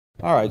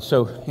All right,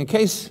 so in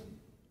case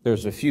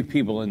there's a few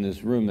people in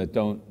this room that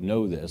don't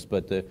know this,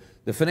 but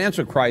the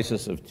financial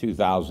crisis of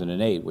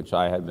 2008, which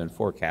I had been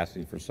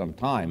forecasting for some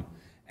time,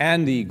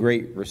 and the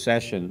Great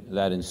Recession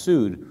that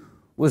ensued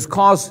was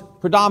caused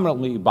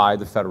predominantly by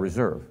the Federal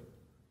Reserve.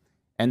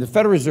 And the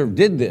Federal Reserve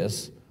did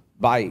this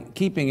by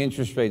keeping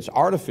interest rates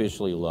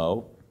artificially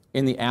low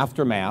in the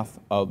aftermath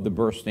of the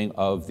bursting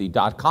of the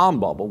dot-com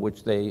bubble,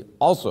 which they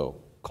also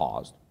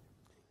caused.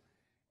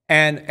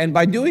 And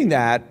by doing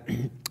that,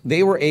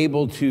 they were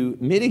able to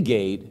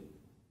mitigate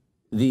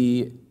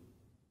the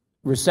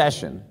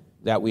recession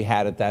that we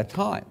had at that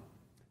time.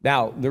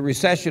 Now, the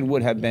recession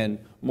would have been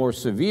more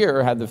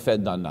severe had the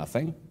Fed done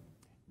nothing,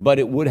 but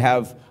it would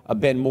have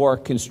been more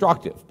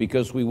constructive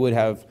because we would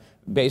have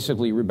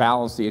basically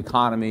rebalanced the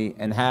economy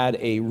and had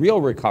a real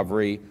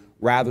recovery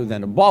rather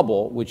than a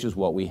bubble, which is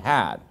what we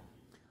had.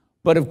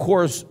 But of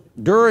course,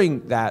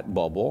 during that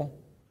bubble,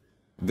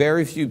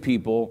 very few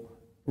people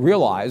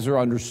realized or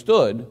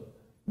understood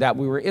that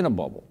we were in a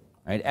bubble,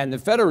 right? And the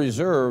Federal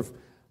Reserve,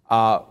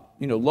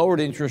 lowered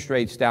interest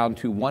rates down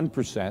to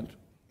 1%,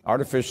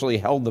 artificially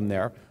held them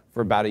there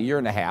for about a year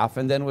and a half,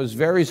 and then was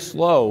very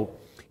slow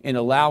in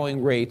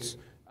allowing rates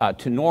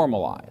to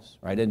normalize,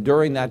 right? And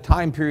during that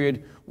time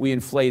period, we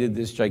inflated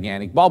this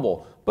gigantic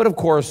bubble. But of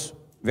course,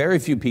 very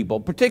few people,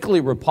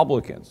 particularly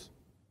Republicans,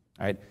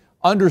 right,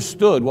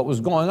 understood what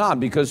was going on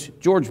because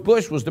George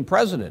Bush was the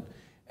president,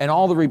 and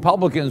all the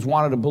Republicans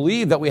wanted to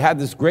believe that we had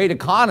this great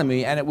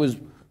economy and it was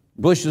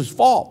Bush's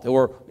fault,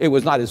 or it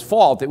was not his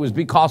fault. It was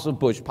because of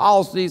Bush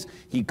policies.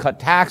 He cut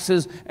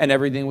taxes and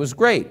everything was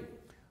great.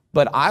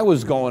 But I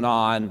was going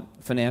on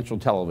financial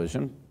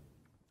television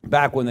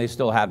back when they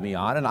still had me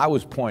on, and I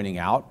was pointing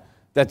out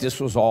that this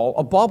was all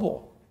a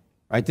bubble,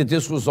 right? That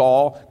this was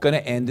all going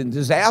to end in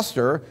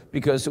disaster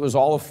because it was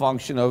all a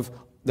function of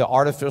the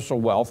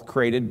artificial wealth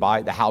created by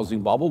the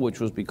housing bubble, which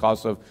was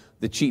because of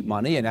the cheap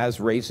money. And as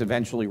rates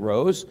eventually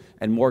rose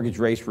and mortgage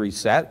rates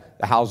reset,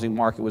 the housing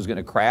market was going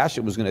to crash.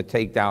 It was going to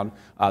take down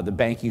the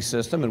banking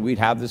system, and we'd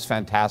have this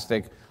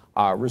fantastic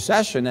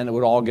recession, and it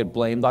would all get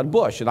blamed on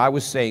Bush. And I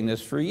was saying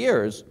this for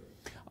years,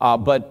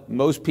 but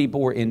most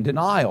people were in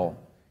denial,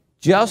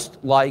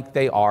 just like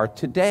they are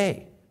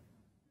today.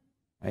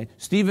 Right?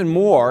 Stephen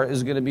Moore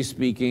is going to be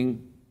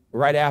speaking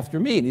right after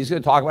me, and he's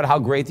going to talk about how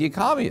great the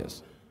economy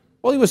is.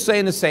 Well, he was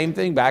saying the same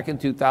thing back in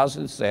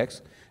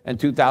 2006 and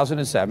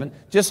 2007,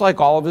 just like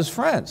all of his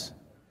friends.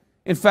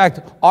 In fact,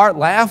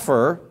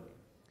 Larry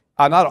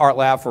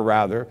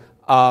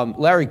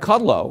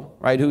Kudlow,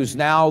 right, who's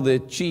now the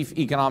chief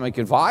economic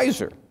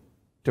advisor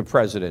to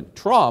President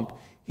Trump,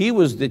 he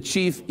was the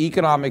chief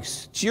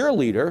economics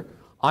cheerleader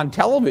on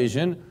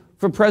television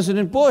for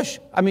President Bush.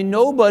 I mean,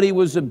 nobody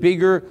was a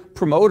bigger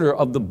promoter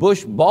of the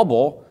Bush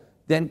bubble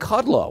than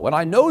Kudlow. And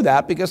I know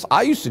that because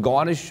I used to go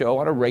on his show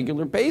on a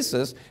regular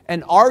basis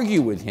and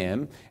argue with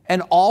him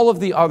and all of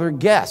the other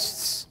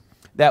guests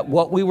that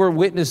what we were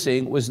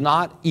witnessing was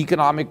not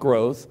economic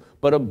growth,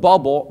 but a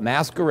bubble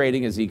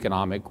masquerading as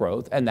economic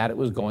growth, and that it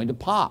was going to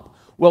pop.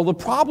 Well, the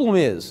problem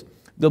is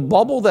the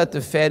bubble that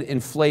the Fed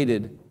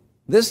inflated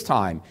this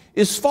time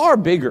is far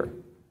bigger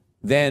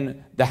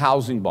than the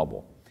housing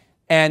bubble.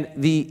 And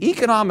the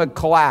economic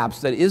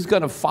collapse that is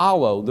going to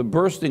follow the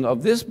bursting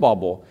of this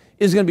bubble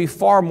is going to be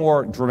far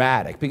more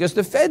dramatic because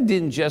the Fed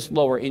didn't just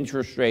lower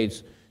interest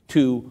rates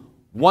to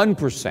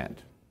 1%.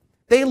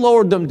 They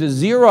lowered them to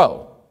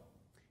 0.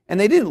 And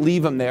they didn't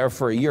leave them there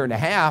for a year and a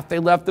half. They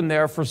left them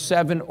there for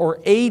 7 or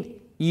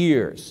 8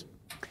 years.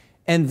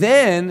 And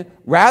then,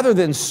 rather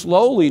than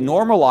slowly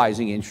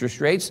normalizing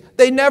interest rates,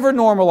 they never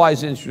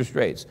normalized interest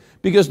rates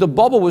because the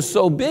bubble was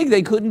so big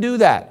they couldn't do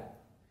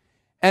that.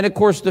 And of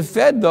course, the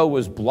Fed, though,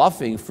 was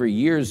bluffing for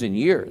years and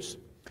years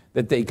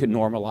that they could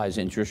normalize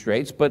interest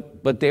rates,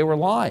 but they were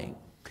lying.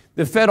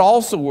 The Fed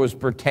also was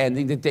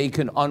pretending that they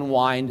could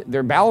unwind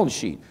their balance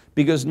sheet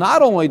because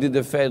not only did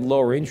the Fed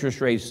lower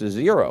interest rates to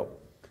 0,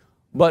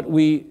 but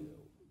we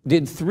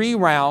did 3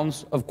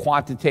 rounds of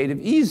quantitative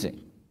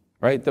easing,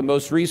 right? The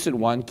most recent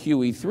one,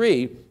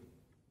 QE3,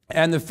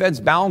 and the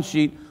Fed's balance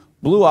sheet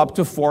blew up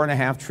to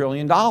 $4.5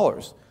 trillion.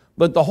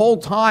 But the whole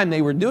time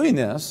they were doing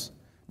this,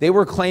 they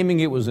were claiming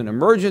it was an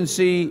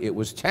emergency, it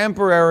was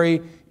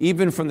temporary,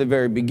 even from the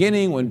very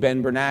beginning when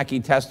Ben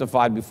Bernanke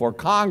testified before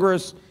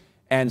Congress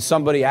and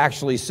somebody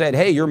actually said,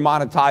 hey, you're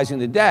monetizing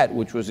the debt,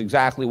 which was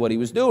exactly what he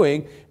was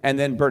doing. And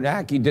then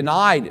Bernanke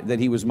denied that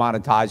he was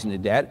monetizing the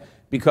debt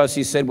because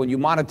he said, when you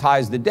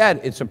monetize the debt,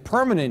 it's a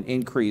permanent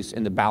increase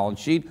in the balance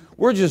sheet.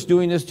 We're just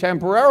doing this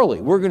temporarily.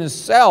 We're going to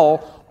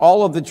sell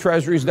all of the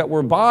treasuries that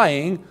we're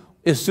buying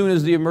as soon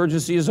as the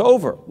emergency is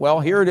over. Well,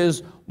 here it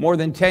is more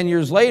than 10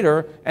 years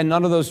later, and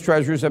none of those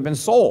treasuries have been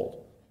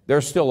sold. They're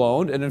still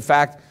owned, and in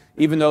fact,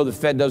 even though the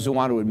Fed doesn't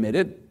want to admit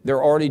it,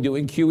 they're already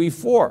doing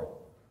QE4.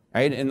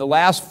 Right? In the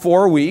last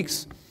 4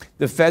 weeks,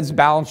 the Fed's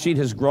balance sheet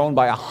has grown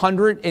by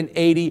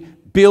 $180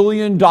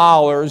 billion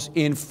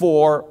in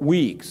 4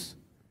 weeks.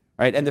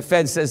 Right? And the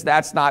Fed says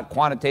that's not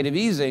quantitative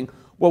easing.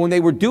 Well, when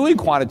they were doing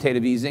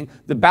quantitative easing,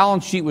 the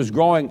balance sheet was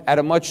growing at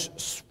a much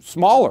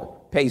smaller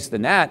pace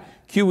than that.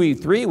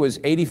 QE3 was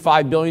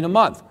 $85 billion a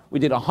month. We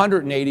did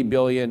 $180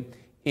 billion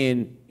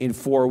in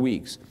 4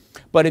 weeks.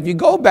 But if you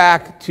go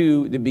back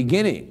to the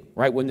beginning,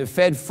 right, when the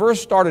Fed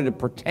first started to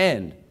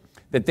pretend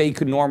that they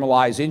could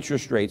normalize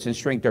interest rates and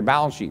shrink their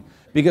balance sheet,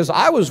 because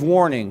I was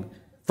warning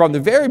from the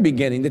very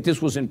beginning that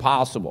this was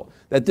impossible,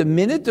 that the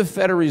minute the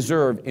Federal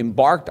Reserve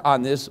embarked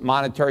on this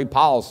monetary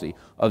policy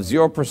of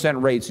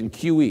 0% rates in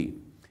QE,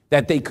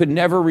 that they could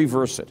never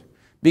reverse it.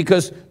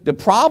 Because the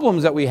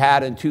problems that we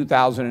had in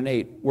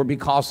 2008 were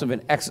because of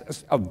an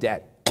excess of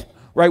debt,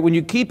 right? When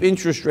you keep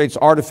interest rates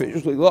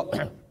artificially low,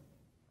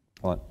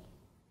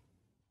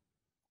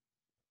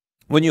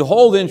 when you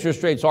hold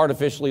interest rates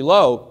artificially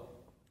low,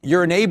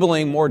 you're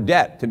enabling more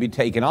debt to be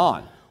taken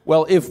on.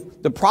 Well,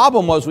 if the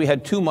problem was we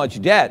had too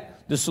much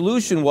debt, the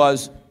solution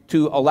was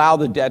to allow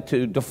the debt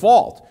to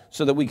default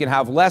so that we can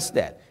have less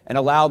debt and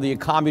allow the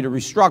economy to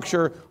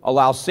restructure,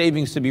 allow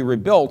savings to be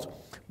rebuilt.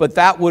 But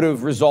that would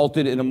have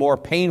resulted in a more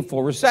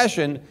painful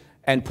recession,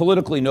 and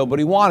politically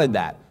nobody wanted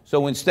that.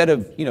 So instead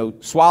of,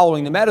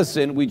 swallowing the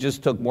medicine, we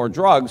just took more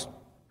drugs,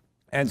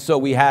 and so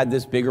we had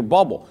this bigger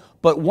bubble.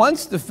 But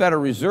once the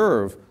Federal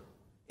Reserve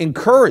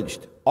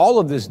encouraged all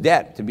of this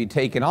debt to be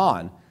taken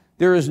on,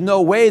 there is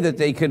no way that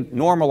they can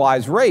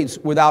normalize rates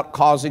without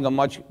causing a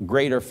much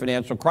greater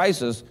financial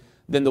crisis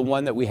than the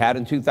one that we had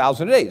in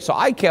 2008. So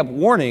I kept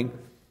warning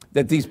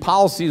that these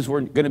policies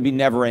were going to be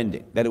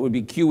never-ending, that it would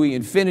be QE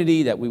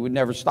infinity, that we would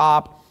never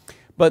stop.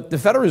 But the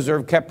Federal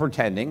Reserve kept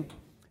pretending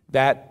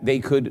that they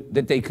could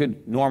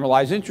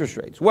normalize interest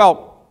rates.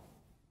 Well,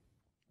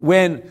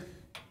 when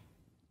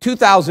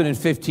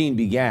 2015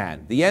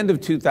 began, the end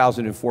of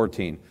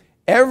 2014,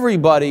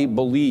 everybody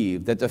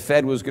believed that the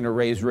Fed was going to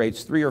raise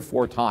rates 3 or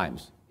 4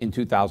 times in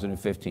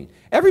 2015.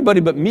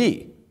 Everybody but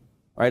me,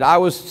 right? I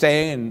was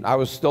saying, and I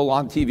was still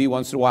on TV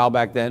once in a while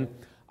back then,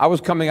 I was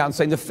coming out and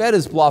saying the Fed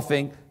is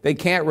bluffing, they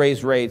can't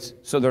raise rates,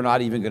 so they're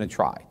not even going to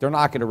try. They're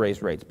not going to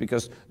raise rates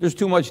because there's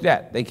too much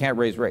debt. They can't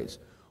raise rates.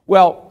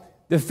 Well,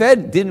 the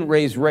Fed didn't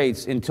raise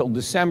rates until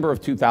December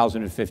of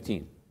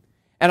 2015.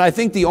 And I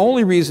think the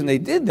only reason they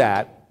did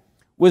that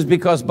was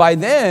because by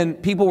then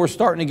people were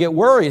starting to get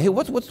worried. Hey,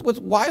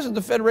 why isn't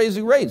the Fed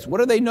raising rates? What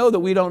do they know that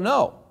we don't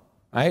know,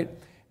 right?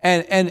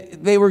 And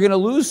they were going to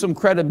lose some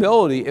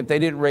credibility if they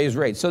didn't raise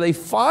rates. So they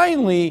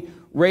finally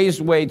raised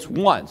rates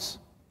once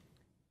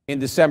in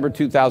December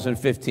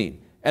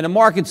 2015, and the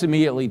markets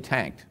immediately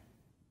tanked.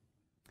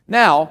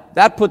 Now,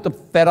 that put the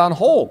Fed on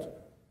hold.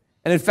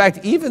 And in fact,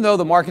 even though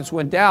the markets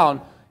went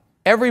down,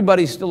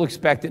 everybody still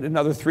expected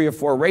another 3 or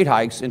 4 rate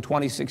hikes in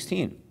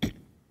 2016.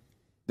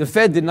 The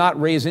Fed did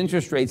not raise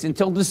interest rates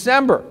until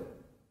December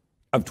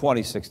of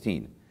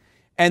 2016.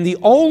 And the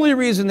only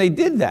reason they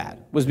did that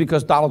was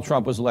because Donald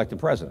Trump was elected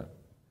president.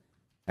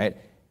 Right?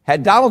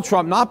 Had Donald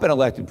Trump not been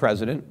elected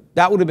president,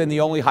 that would have been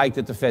the only hike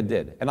that the Fed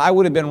did. And I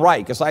would have been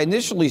right, because I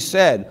initially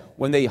said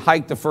when they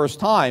hiked the first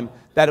time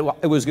that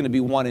it was going to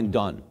be one and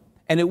done.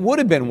 And it would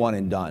have been one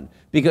and done,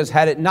 because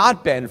had it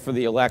not been for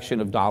the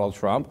election of Donald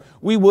Trump,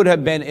 we would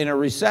have been in a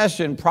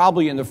recession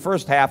probably in the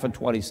first half of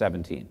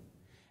 2017.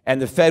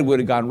 And the Fed would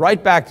have gone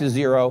right back to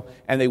zero,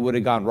 and they would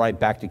have gone right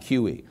back to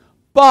QE.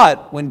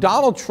 But when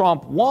Donald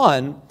Trump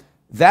won,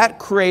 that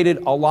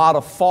created a lot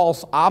of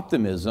false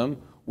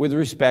optimism with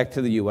respect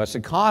to the U.S.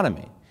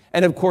 economy.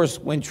 And of course,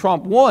 when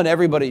Trump won,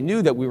 everybody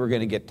knew that we were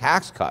going to get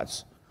tax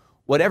cuts.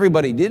 What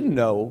everybody didn't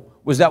know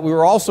was that we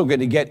were also going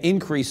to get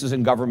increases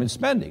in government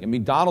spending. I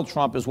mean, Donald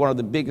Trump is one of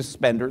the biggest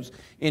spenders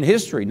in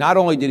history. Not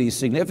only did he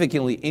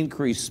significantly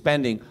increase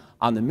spending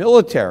on the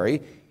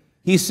military,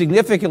 he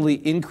significantly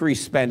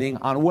increased spending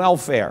on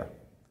welfare.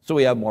 So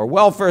we have more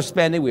welfare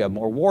spending, we have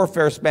more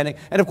warfare spending,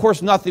 and of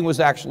course nothing was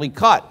actually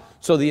cut.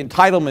 So the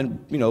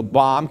entitlement,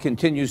 bomb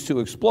continues to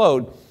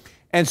explode.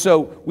 And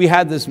so we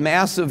had this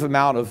massive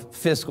amount of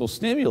fiscal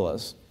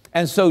stimulus.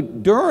 And so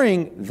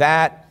during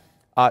that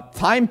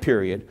time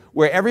period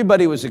where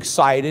everybody was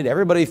excited,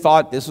 everybody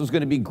thought this was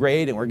going to be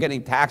great and we're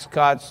getting tax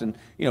cuts and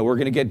we're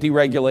going to get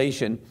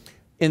deregulation,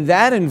 in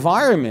that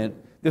environment,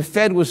 the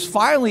Fed was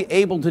finally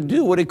able to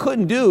do what it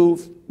couldn't do,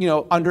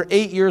 under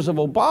 8 years of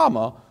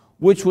Obama,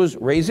 which was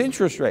raise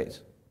interest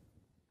rates.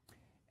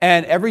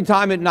 And every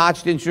time it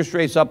notched interest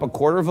rates up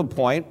 1/4 of a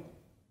point,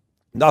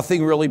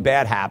 nothing really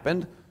bad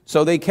happened.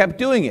 So they kept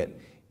doing it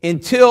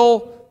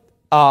until,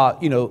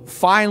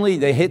 finally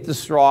they hit the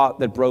straw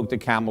that broke the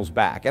camel's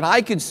back. And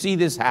I could see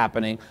this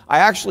happening. I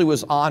actually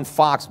was on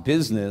Fox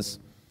Business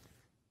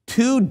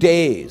 2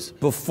 days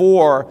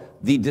before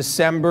the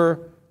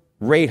December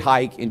rate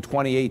hike in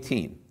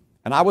 2018.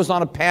 And I was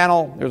on a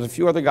panel, there was a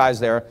few other guys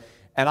there,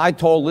 and I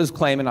told Liz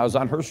Clayman, I was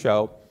on her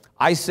show,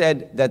 I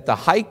said that the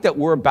hike that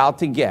we're about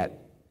to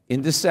get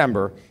in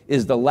December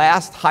is the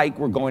last hike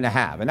we're going to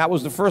have. And that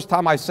was the first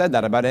time I said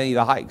that about any of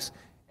the hikes,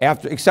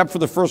 except for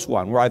the first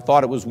one, where I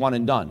thought it was one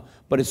and done.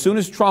 But as soon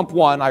as Trump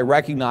won, I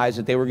recognized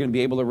that they were going to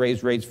be able to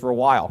raise rates for a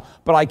while.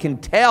 But I can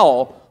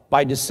tell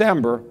by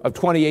December of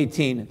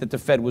 2018 that the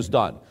Fed was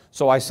done.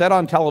 So I said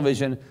on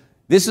television,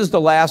 this is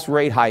the last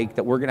rate hike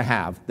that we're going to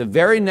have. The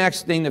very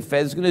next thing the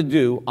Fed's going to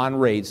do on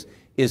rates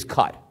is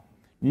cut.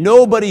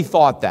 Nobody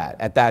thought that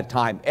at that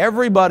time.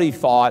 Everybody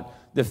thought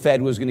the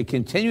Fed was going to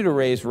continue to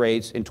raise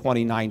rates in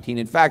 2019.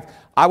 In fact,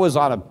 I was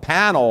on a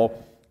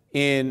panel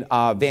in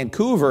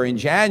Vancouver in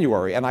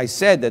January, and I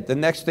said that the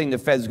next thing the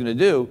Fed's going to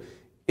do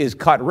is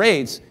cut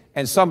rates,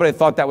 and somebody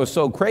thought that was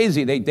so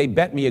crazy, they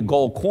bet me a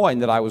gold coin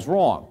that I was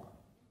wrong.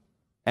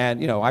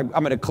 And, you know, I'm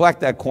going to collect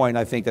that coin,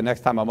 I think, the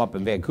next time I'm up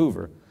in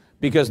Vancouver,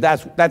 because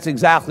that's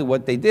exactly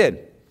what they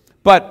did.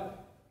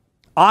 But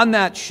on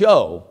that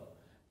show,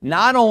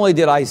 not only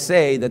did I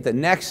say that the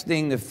next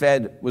thing the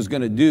Fed was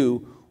going to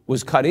do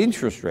was cut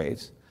interest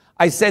rates,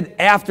 I said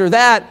after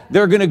that,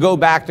 they're going to go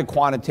back to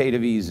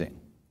quantitative easing.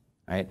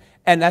 Right?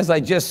 And as I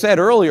just said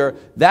earlier,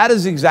 that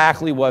is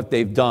exactly what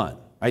they've done.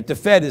 Right? The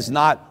Fed is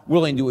not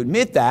willing to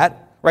admit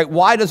that. Right?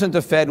 Why doesn't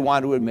the Fed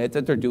want to admit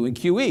that they're doing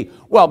QE?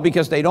 Well,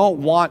 because they don't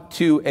want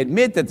to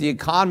admit that the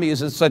economy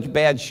is in such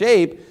bad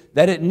shape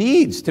that it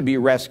needs to be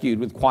rescued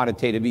with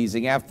quantitative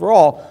easing. After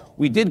all,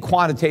 we did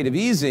quantitative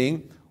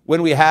easing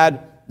when we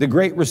had the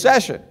Great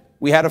Recession.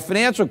 We had a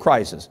financial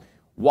crisis.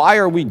 Why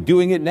are we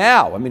doing it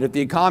now? I mean, if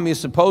the economy is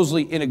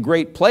supposedly in a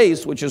great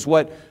place, which is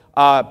what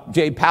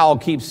Jay Powell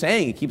keeps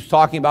saying, he keeps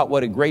talking about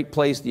what a great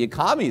place the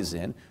economy is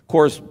in. Of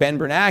course, Ben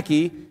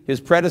Bernanke, his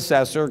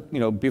predecessor,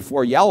 you know,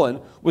 before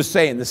Yellen, was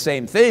saying the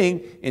same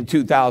thing in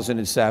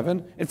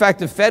 2007. In fact,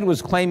 the Fed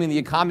was claiming the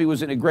economy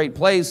was in a great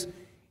place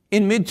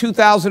in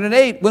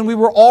mid-2008 when we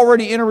were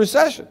already in a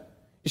recession.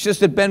 It's just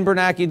that Ben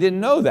Bernanke didn't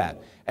know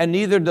that, and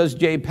neither does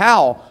Jay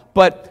Powell.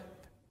 But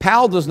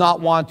Powell does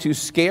not want to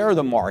scare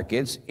the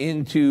markets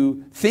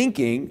into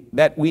thinking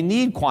that we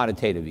need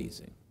quantitative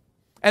easing.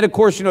 And of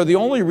course, you know, the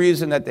only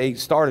reason that they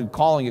started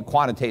calling it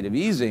quantitative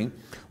easing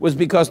was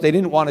because they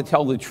didn't want to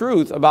tell the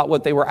truth about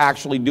what they were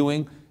actually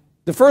doing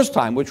the first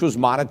time, which was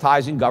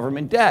monetizing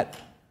government debt,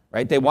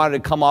 right? They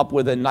wanted to come up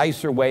with a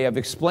nicer way of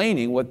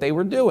explaining what they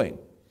were doing.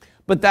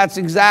 But that's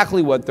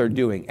exactly what they're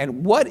doing.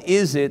 And what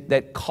is it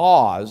that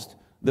caused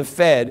the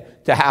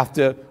Fed to have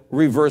to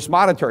reverse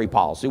monetary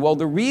policy? Well,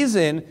 the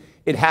reason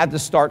it had to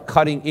start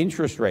cutting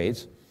interest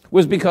rates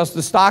was because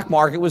the stock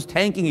market was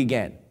tanking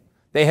again.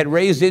 They had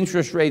raised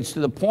interest rates to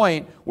the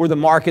point where the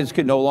markets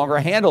could no longer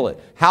handle it.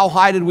 How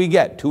high did we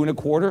get?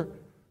 2.25%?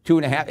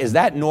 2.5%? Is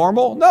that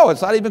normal? No,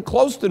 it's not even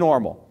close to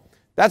normal.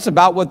 That's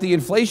about what the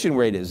inflation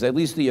rate is, at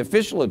least the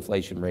official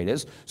inflation rate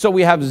is. So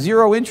we have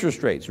zero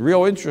interest rates,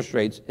 real interest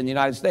rates in the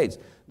United States.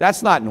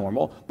 That's not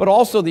normal. But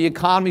also the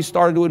economy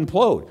started to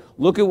implode.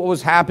 Look at what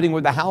was happening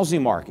with the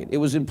housing market. It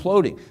was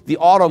imploding. The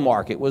auto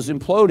market was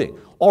imploding.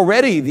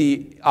 Already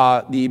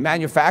the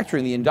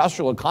manufacturing, the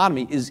industrial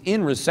economy is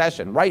in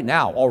recession right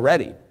now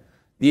already.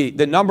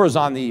 The numbers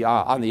on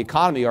the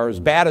economy are as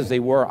bad as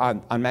they were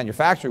on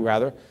manufacturing,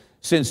 rather,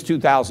 since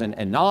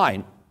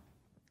 2009.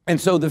 And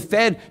so the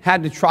Fed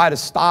had to try to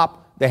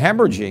stop the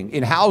hemorrhaging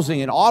in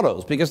housing and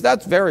autos because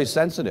that's very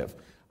sensitive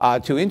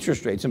to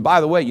interest rates. And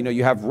by the way, you know,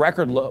 you have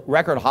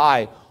record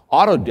high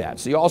auto debt.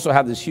 So you also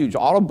have this huge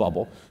auto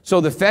bubble. So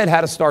the Fed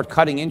had to start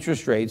cutting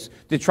interest rates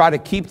to try to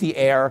keep the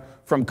air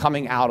from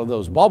coming out of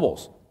those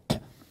bubbles.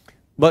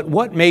 But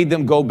what made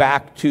them go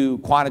back to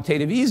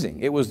quantitative easing?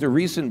 It was the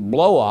recent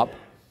blow up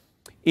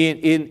in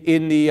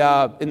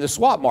the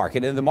swap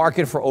market, in the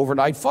market for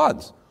overnight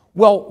funds.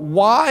 Well,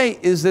 why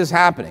is this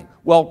happening?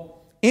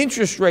 Well,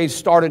 interest rates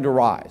started to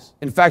rise.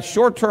 In fact,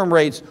 short-term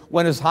rates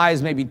went as high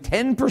as maybe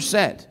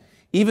 10%.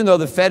 Even though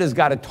the Fed has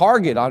got a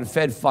target on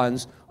Fed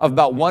funds of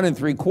about 1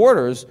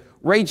 3/4,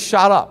 rates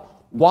shot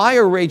up. Why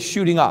are rates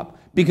shooting up?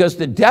 Because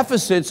the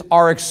deficits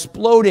are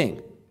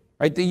exploding.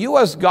 Right? The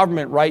U.S.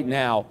 government right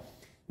now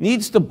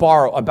needs to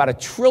borrow about $1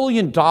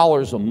 trillion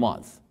a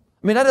month.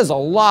 I mean, that is a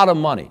lot of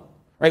money.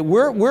 Right?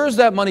 Where's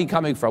that money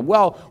coming from?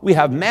 Well, we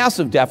have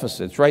massive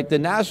deficits, right? The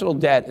national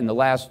debt in the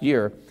last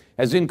year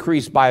has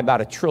increased by about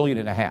 $1.5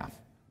 trillion,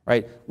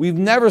 right? We've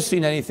never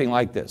seen anything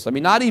like this. I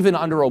mean, not even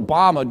under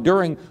Obama,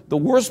 during the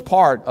worst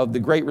part of the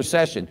Great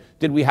Recession,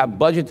 did we have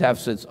budget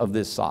deficits of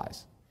this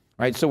size,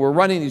 right? So we're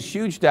running these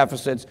huge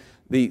deficits.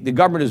 The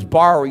government is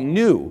borrowing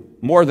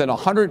more than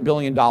 $100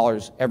 billion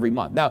every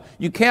month. Now,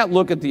 you can't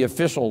look at the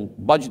official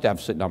budget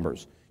deficit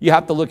numbers. You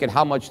have to look at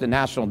how much the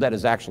national debt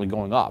is actually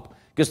going up.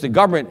 Because the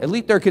government, at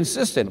least they're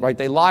consistent, right?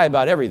 They lie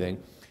about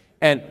everything.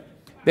 And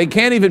they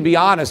can't even be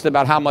honest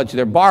about how much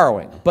they're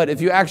borrowing. But if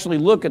you actually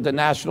look at the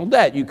national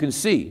debt, you can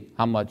see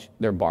how much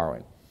they're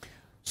borrowing.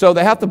 So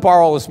they have to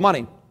borrow all this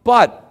money.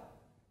 But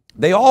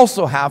they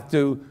also have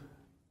to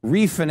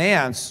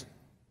refinance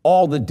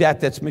all the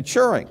debt that's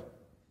maturing.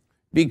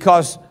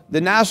 Because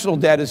the national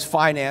debt is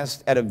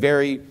financed at a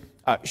very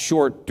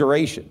short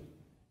duration.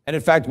 And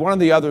in fact, one of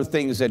the other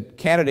things that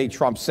candidate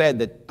Trump said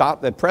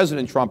that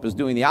President Trump is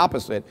doing the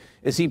opposite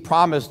is he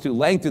promised to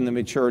lengthen the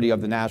maturity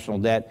of the national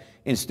debt.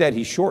 Instead,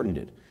 he shortened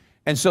it.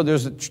 And so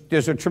there's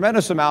a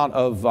tremendous amount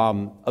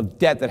of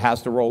debt that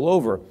has to roll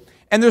over.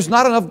 And there's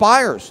not enough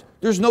buyers.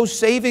 There's no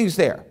savings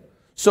there.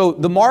 So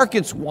the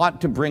markets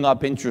want to bring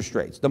up interest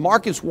rates. The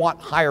markets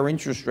want higher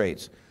interest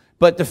rates.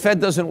 But the Fed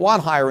doesn't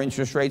want higher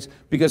interest rates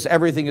because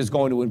everything is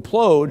going to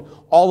implode.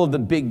 All of the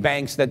big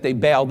banks that they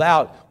bailed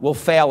out will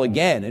fail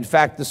again. In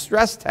fact, the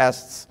stress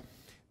tests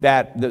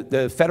that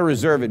the Federal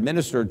Reserve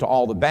administered to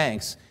all the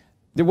banks,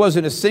 there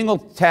wasn't a single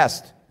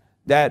test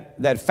that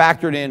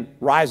factored in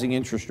rising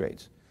interest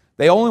rates.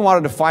 They only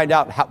wanted to find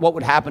out what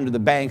would happen to the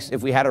banks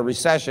if we had a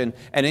recession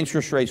and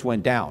interest rates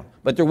went down.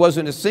 But there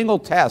wasn't a single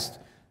test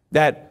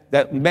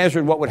that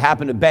measured what would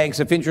happen to banks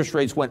if interest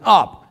rates went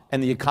up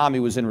and the economy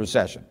was in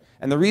recession.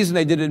 And the reason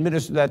they didn't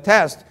administer that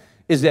test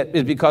is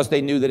because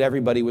they knew that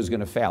everybody was going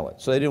to fail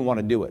it. So they didn't want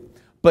to do it.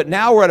 But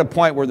now we're at a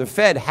point where the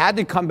Fed had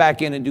to come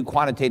back in and do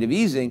quantitative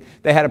easing.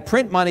 They had to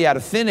print money out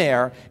of thin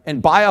air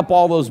and buy up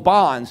all those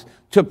bonds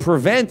to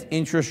prevent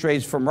interest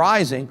rates from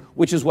rising,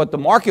 which is what the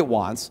market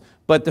wants.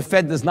 But the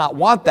Fed does not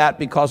want that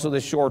because of the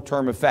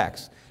short-term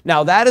effects.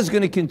 Now, that is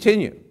going to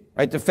continue,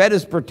 right? The Fed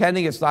is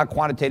pretending it's not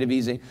quantitative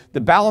easing.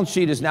 The balance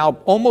sheet is now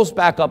almost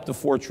back up to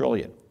 $4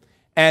 trillion.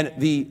 And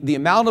the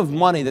amount of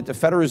money that the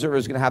Federal Reserve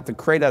is going to have to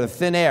create out of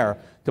thin air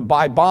to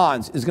buy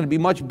bonds is going to be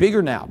much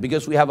bigger now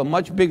because we have a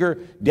much bigger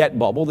debt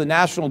bubble. The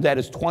national debt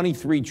is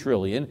 $23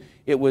 trillion.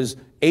 It was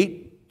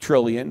 $8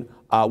 trillion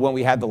when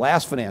we had the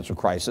last financial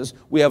crisis.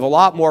 We have a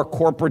lot more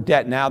corporate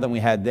debt now than we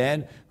had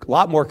then, a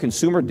lot more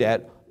consumer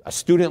debt,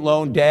 student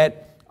loan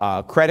debt,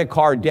 credit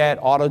card debt,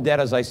 auto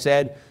debt, as I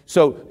said.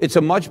 So it's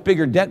a much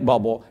bigger debt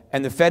bubble,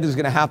 and the Fed is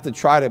going to have to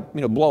try to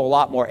blow a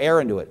lot more air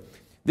into it.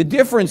 The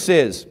difference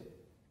is,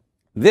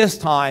 this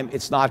time,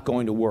 it's not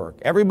going to work.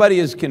 Everybody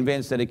is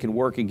convinced that it can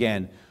work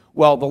again.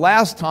 Well, the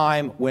last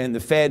time when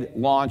the Fed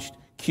launched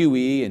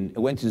QE and it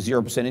went to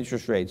 0%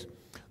 interest rates,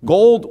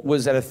 gold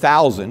was at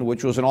 1,000,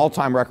 which was an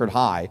all-time record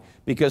high,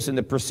 because in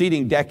the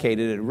preceding decade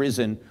it had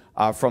risen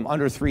from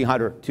under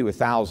 300 to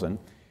 1,000.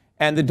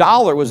 And the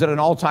dollar was at an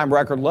all-time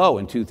record low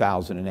in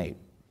 2008.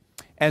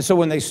 And so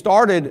when they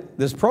started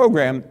this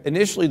program,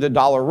 initially the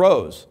dollar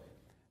rose.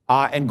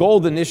 And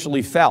gold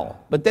initially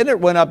fell. But then it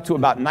went up to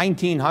about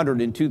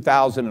 1,900 in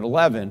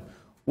 2011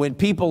 when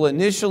people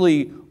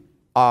initially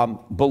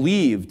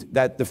believed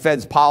that the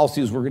Fed's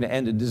policies were going to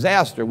end in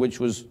disaster,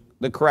 which was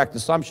the correct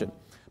assumption.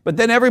 But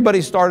then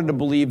everybody started to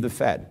believe the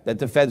Fed, that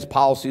the Fed's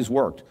policies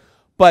worked.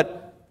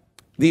 But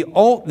the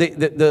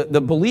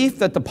belief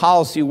that the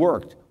policy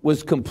worked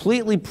was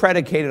completely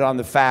predicated on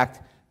the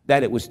fact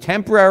that it was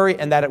temporary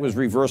and that it was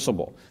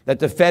reversible, that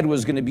the Fed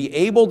was going to be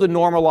able to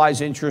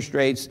normalize interest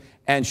rates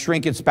and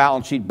shrink its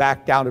balance sheet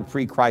back down to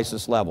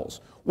pre-crisis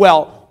levels.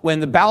 Well, when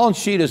the balance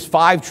sheet is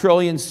 $5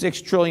 trillion,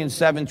 $6 trillion,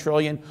 $7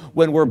 trillion,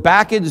 when we're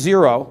back at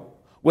zero,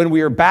 when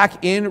we are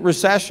back in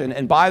recession,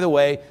 and by the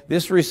way,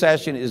 this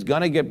recession is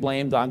going to get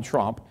blamed on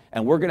Trump,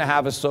 and we're going to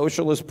have a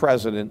socialist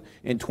president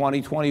in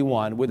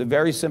 2021 with a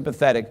very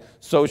sympathetic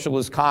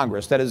socialist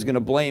Congress that is going to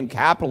blame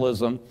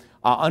capitalism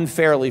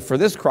unfairly for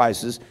this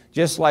crisis,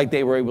 just like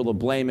they were able to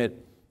blame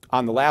it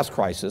on the last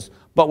crisis.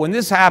 But when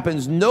this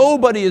happens,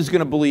 nobody is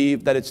going to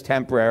believe that it's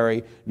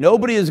temporary.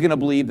 Nobody is going to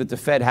believe that the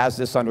Fed has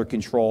this under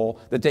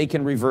control, that they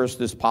can reverse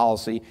this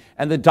policy,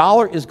 and the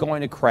dollar is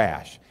going to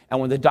crash.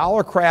 And when the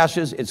dollar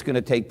crashes, it's going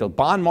to take the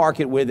bond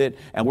market with it,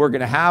 and we're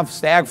going to have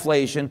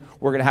stagflation.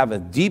 We're going to have a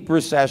deep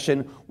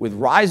recession with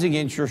rising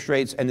interest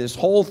rates, and this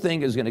whole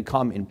thing is going to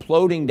come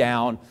imploding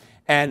down.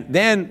 And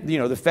then,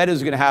 the Fed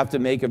is going to have to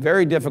make a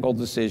very difficult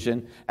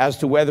decision as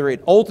to whether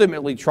it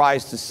ultimately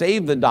tries to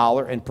save the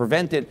dollar and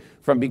prevent it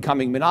from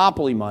becoming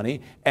monopoly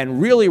money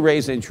and really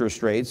raise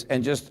interest rates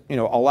and just,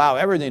 allow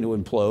everything to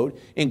implode,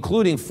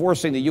 including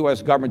forcing the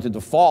U.S. government to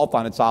default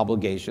on its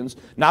obligations,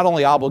 not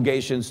only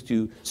obligations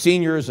to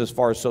seniors as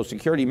far as Social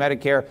Security,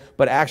 Medicare,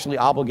 but actually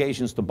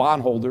obligations to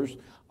bondholders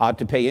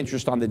to pay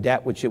interest on the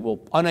debt, which it will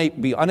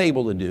be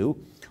unable to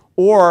do.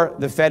 Or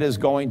the Fed is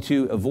going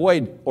to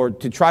avoid, or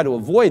to try to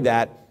avoid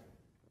that,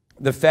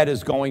 the Fed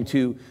is going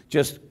to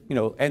just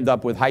end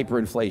up with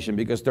hyperinflation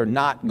because they're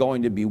not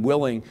going to be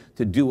willing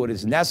to do what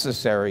is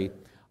necessary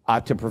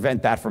to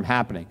prevent that from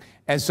happening.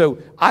 And so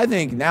I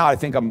think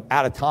I'm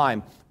out of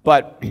time,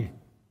 but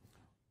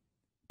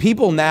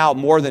people now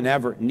more than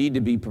ever need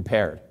to be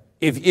prepared.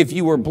 If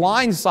you were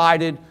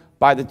blindsided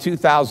by the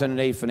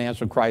 2008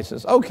 financial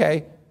crisis,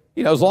 okay.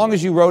 As long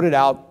as you wrote it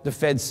out, the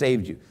Fed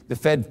saved you. The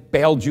Fed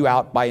bailed you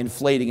out by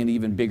inflating an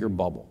even bigger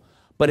bubble.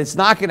 But it's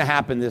not going to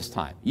happen this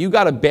time. You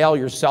got to bail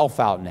yourself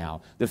out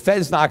now. The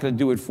Fed's not going to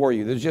do it for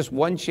you. There's just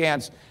one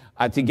chance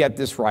to get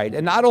this right.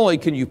 And not only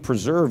can you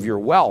preserve your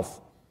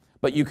wealth,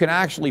 but you can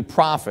actually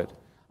profit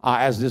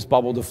as this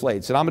bubble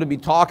deflates. And I'm going to be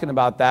talking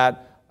about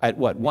that at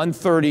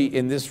 1:30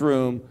 in this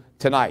room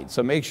tonight.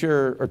 So make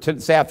sure, or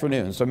this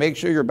afternoon. So make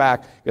sure you're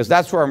back, because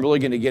that's where I'm really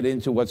going to get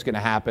into what's going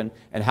to happen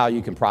and how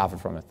you can profit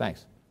from it.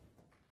 Thanks.